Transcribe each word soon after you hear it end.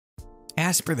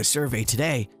As per the survey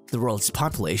today, the world's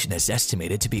population is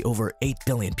estimated to be over 8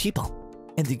 billion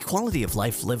people, and the quality of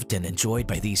life lived and enjoyed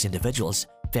by these individuals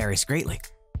varies greatly,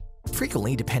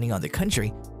 frequently depending on the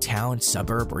country, town,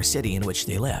 suburb, or city in which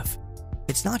they live.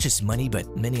 It's not just money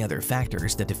but many other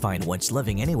factors that define one's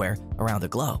living anywhere around the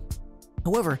globe.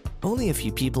 However, only a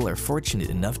few people are fortunate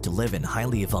enough to live in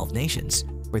highly evolved nations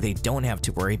where they don't have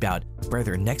to worry about where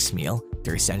their next meal,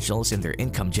 their essentials, and their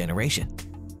income generation.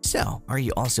 So, are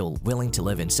you also willing to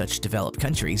live in such developed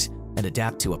countries and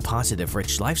adapt to a positive,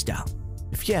 rich lifestyle?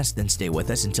 If yes, then stay with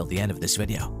us until the end of this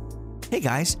video. Hey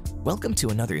guys, welcome to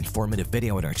another informative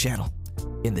video on our channel.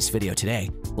 In this video today,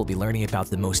 we'll be learning about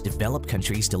the most developed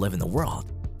countries to live in the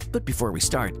world. But before we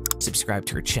start, subscribe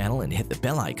to our channel and hit the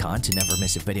bell icon to never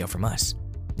miss a video from us.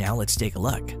 Now let's take a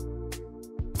look.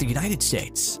 The United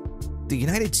States. The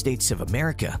United States of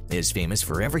America is famous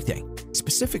for everything,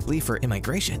 specifically for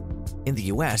immigration. In the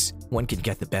US, one can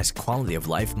get the best quality of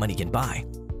life money can buy.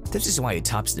 This is why it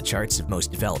tops the charts of most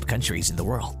developed countries in the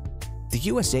world. The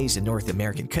USA is a North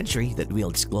American country that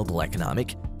wields global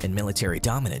economic and military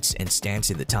dominance and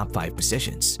stands in the top 5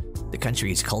 positions. The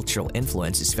country's cultural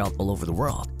influence is felt all over the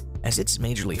world, as it's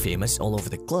majorly famous all over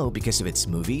the globe because of its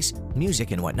movies,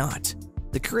 music, and whatnot.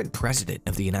 The current president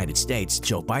of the United States,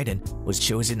 Joe Biden, was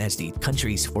chosen as the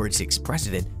country's 46th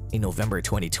president in November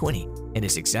 2020 and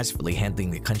is successfully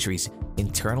handling the country's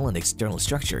internal and external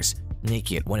structures,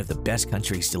 making it one of the best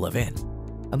countries to live in.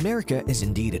 America is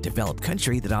indeed a developed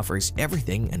country that offers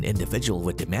everything an individual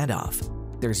would demand of.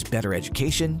 There's better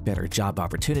education, better job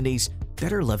opportunities,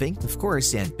 better living, of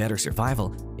course, and better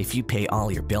survival if you pay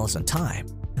all your bills on time.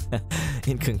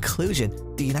 In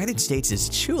conclusion, the United States is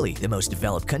truly the most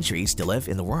developed countries to live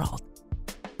in the world.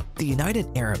 The United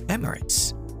Arab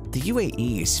Emirates. The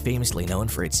UAE is famously known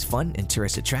for its fun and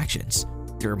tourist attractions.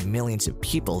 There are millions of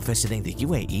people visiting the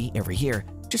UAE every year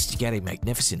just to get a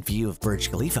magnificent view of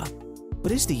Burj Khalifa.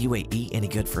 But is the UAE any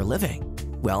good for a living?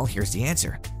 Well, here's the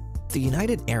answer. The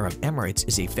United Arab Emirates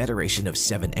is a federation of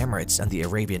 7 emirates on the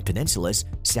Arabian Peninsula's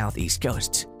southeast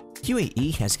coast.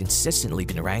 UAE has consistently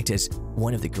been ranked as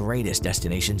one of the greatest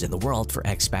destinations in the world for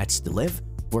expats to live,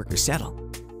 work, or settle.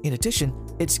 In addition,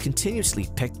 it's continuously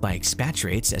picked by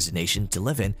expatriates as a nation to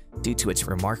live in due to its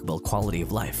remarkable quality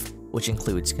of life, which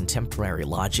includes contemporary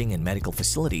lodging and medical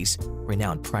facilities,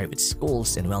 renowned private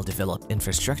schools, and well-developed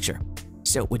infrastructure.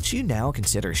 So would you now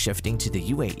consider shifting to the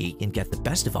UAE and get the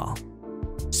best of all?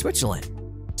 Switzerland.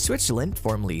 Switzerland,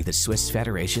 formerly the Swiss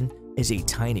Federation, is a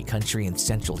tiny country in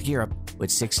Central Europe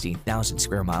with 16,000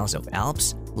 square miles of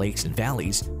Alps, lakes, and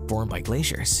valleys formed by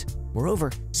glaciers. Moreover,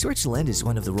 Switzerland is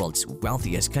one of the world's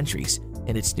wealthiest countries,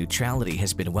 and its neutrality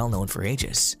has been well known for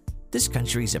ages. This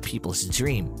country is a people's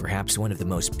dream, perhaps one of the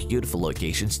most beautiful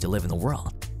locations to live in the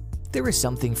world. There is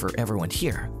something for everyone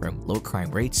here, from low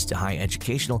crime rates to high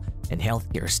educational and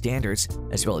healthcare standards,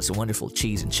 as well as wonderful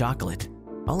cheese and chocolate.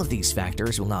 All of these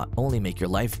factors will not only make your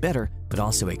life better, but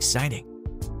also exciting.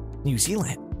 New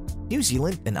Zealand. New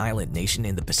Zealand, an island nation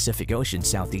in the Pacific Ocean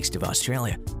southeast of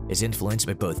Australia, is influenced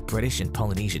by both British and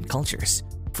Polynesian cultures.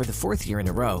 For the 4th year in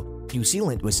a row, New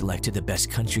Zealand was elected the best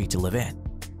country to live in.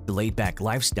 The laid-back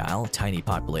lifestyle, tiny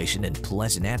population, and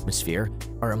pleasant atmosphere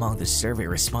are among the survey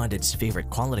respondents'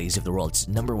 favorite qualities of the world's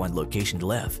 #1 location to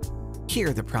live.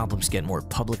 Here, the problems get more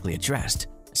publicly addressed.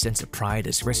 A sense of pride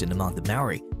has risen among the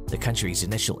Maori, the country's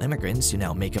initial immigrants who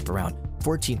now make up around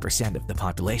 14% of the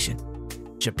population.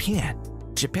 Japan.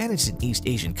 Japan is an East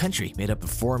Asian country made up of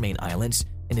 4 main islands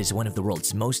and is one of the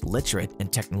world's most literate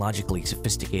and technologically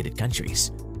sophisticated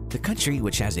countries. The country,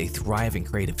 which has a thriving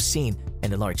creative scene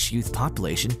and a large youth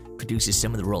population, produces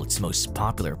some of the world's most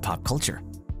popular pop culture.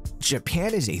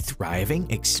 Japan is a thriving,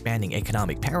 expanding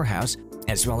economic powerhouse,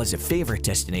 as well as a favorite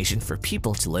destination for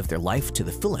people to live their life to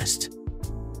the fullest.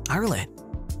 Ireland.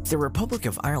 The Republic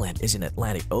of Ireland is an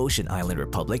Atlantic Ocean island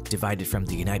republic divided from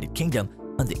the United Kingdom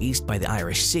on the east by the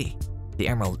Irish Sea. The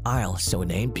Emerald Isle, so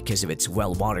named because of its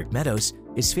well-watered meadows,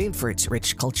 is famed for its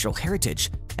rich cultural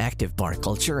heritage, active bar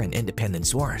culture, and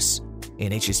independence wars.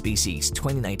 In HSBC's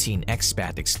 2019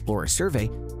 Expat Explorer survey,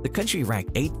 the country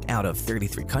ranked 8th out of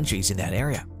 33 countries in that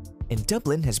area. And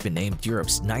Dublin has been named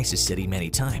Europe's nicest city many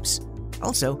times.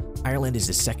 Also, Ireland is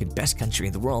the 2nd best country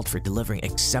in the world for delivering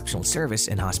exceptional service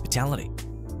and hospitality.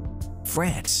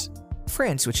 France.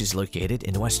 France, which is located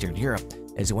in Western Europe,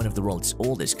 is one of the world's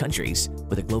oldest countries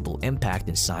with a global impact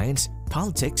in science,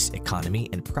 politics, economy,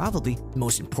 and probably,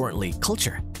 most importantly,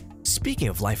 culture. Speaking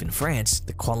of life in France,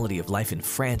 the quality of life in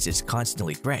France is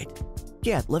constantly great.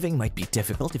 Yet, living might be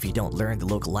difficult if you don't learn the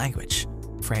local language.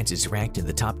 France is ranked in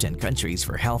the top 10 countries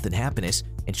for health and happiness,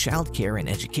 and childcare and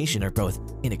education are both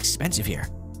inexpensive here.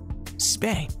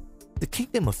 Spain. The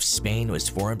Kingdom of Spain was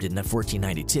formed in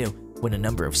 1492 when a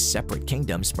number of separate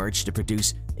kingdoms merged to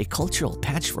produce a cultural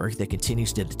patchwork that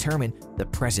continues to determine the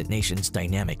present nation's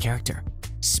dynamic character.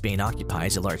 Spain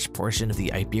occupies a large portion of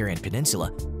the Iberian Peninsula,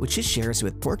 which it shares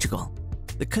with Portugal.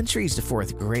 The country is the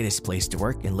fourth greatest place to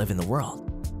work and live in the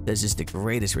world. This is the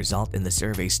greatest result in the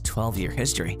survey's 12-year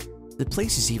history. The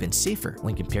place is even safer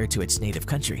when compared to its native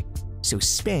country, so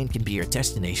Spain can be your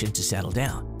destination to settle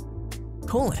down.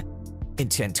 Poland. In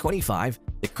 1025,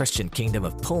 the Christian Kingdom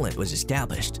of Poland was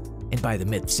established, and by the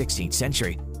mid-16th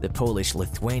century, the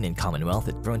Polish-Lithuanian Commonwealth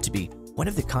had grown to be one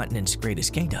of the continent's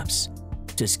greatest kingdoms.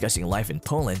 Discussing life in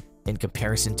Poland, in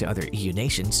comparison to other EU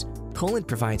nations, Poland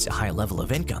provides a high level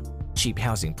of income, cheap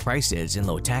housing prices and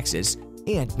low taxes,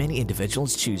 and many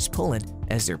individuals choose Poland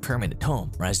as their permanent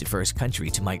home or as the first country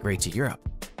to migrate to Europe.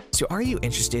 So are you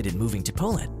interested in moving to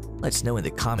Poland? Let's know in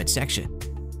the comment section.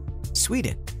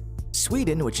 Sweden.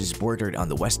 Sweden, which is bordered on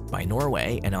the west by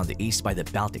Norway and on the east by the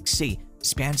Baltic Sea,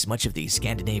 spans much of the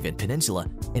Scandinavian peninsula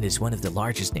and is one of the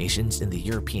largest nations in the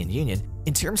European Union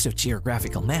in terms of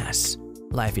geographical mass.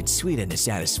 Life in Sweden is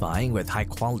satisfying with high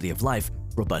quality of life,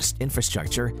 robust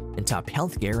infrastructure, and top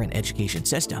healthcare and education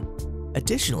system.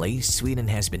 Additionally, Sweden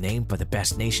has been named by the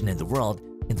best nation in the world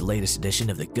in the latest edition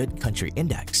of the Good Country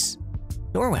Index.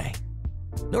 Norway.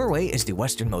 Norway is the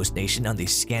westernmost nation on the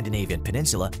Scandinavian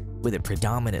peninsula with a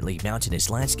predominantly mountainous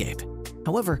landscape.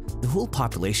 However, the whole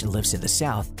population lives in the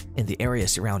south, in the area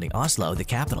surrounding Oslo, the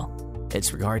capital.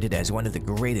 It's regarded as one of the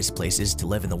greatest places to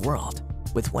live in the world,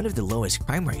 with one of the lowest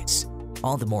crime rates.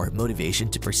 All the more motivation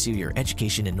to pursue your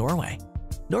education in Norway.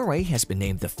 Norway has been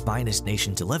named the finest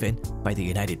nation to live in by the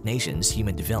United Nations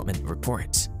Human Development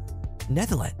Reports.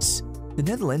 Netherlands. The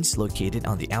Netherlands, located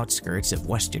on the outskirts of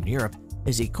Western Europe,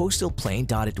 is a coastal plain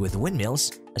dotted with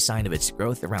windmills, a sign of its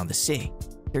growth around the sea.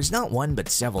 There's not one but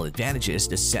several advantages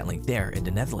to settling there in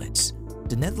the Netherlands.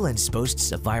 The Netherlands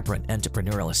boasts a vibrant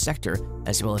entrepreneurial sector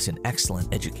as well as an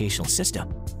excellent educational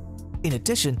system. In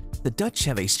addition, the Dutch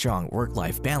have a strong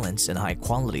work-life balance and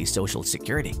high-quality social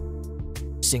security.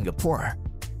 Singapore.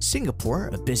 Singapore,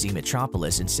 a busy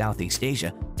metropolis in Southeast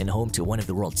Asia and home to one of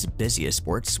the world's busiest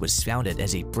ports, was founded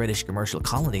as a British commercial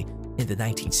colony in the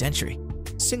 19th century.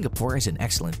 Singapore is an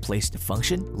excellent place to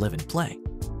function, live, and play.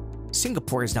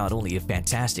 Singapore is not only a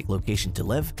fantastic location to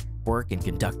live, work, and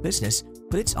conduct business,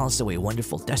 but it's also a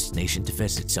wonderful destination to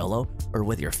visit solo or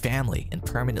with your family, and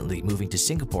permanently moving to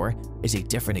Singapore is a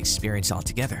different experience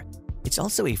altogether. It's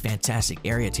also a fantastic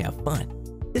area to have fun.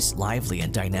 This lively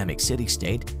and dynamic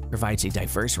city-state provides a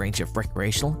diverse range of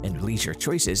recreational and leisure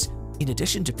choices in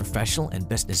addition to professional and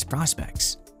business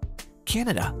prospects.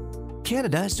 Canada.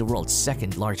 Canada is the world's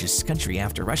second largest country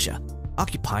after Russia,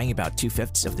 occupying about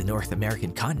 2/5 of the North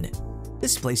American continent.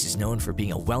 This place is known for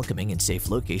being a welcoming and safe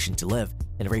location to live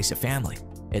and raise a family.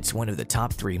 It's one of the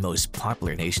top 3 most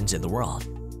popular nations in the world,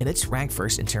 and it's ranked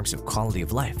first in terms of quality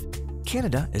of life.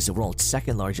 Canada is the world's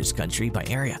second largest country by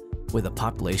area, with a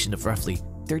population of roughly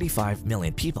 35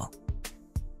 million people.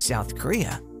 South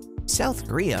Korea. South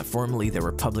Korea, formerly the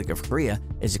Republic of Korea,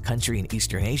 is a country in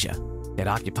Eastern Asia. It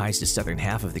occupies the southern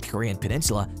half of the Korean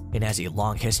peninsula and has a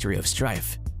long history of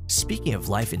strife. Speaking of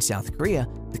life in South Korea,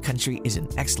 the country is an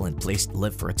excellent place to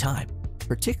live for a time,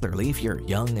 particularly if you're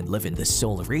young and live in the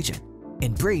Seoul region.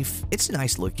 In brief, it's a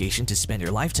nice location to spend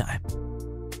your lifetime.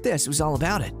 This was all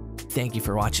about it. Thank you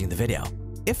for watching the video.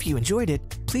 If you enjoyed it,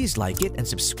 please like it and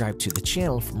subscribe to the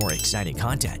channel for more exciting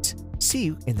content. See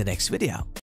you in the next video.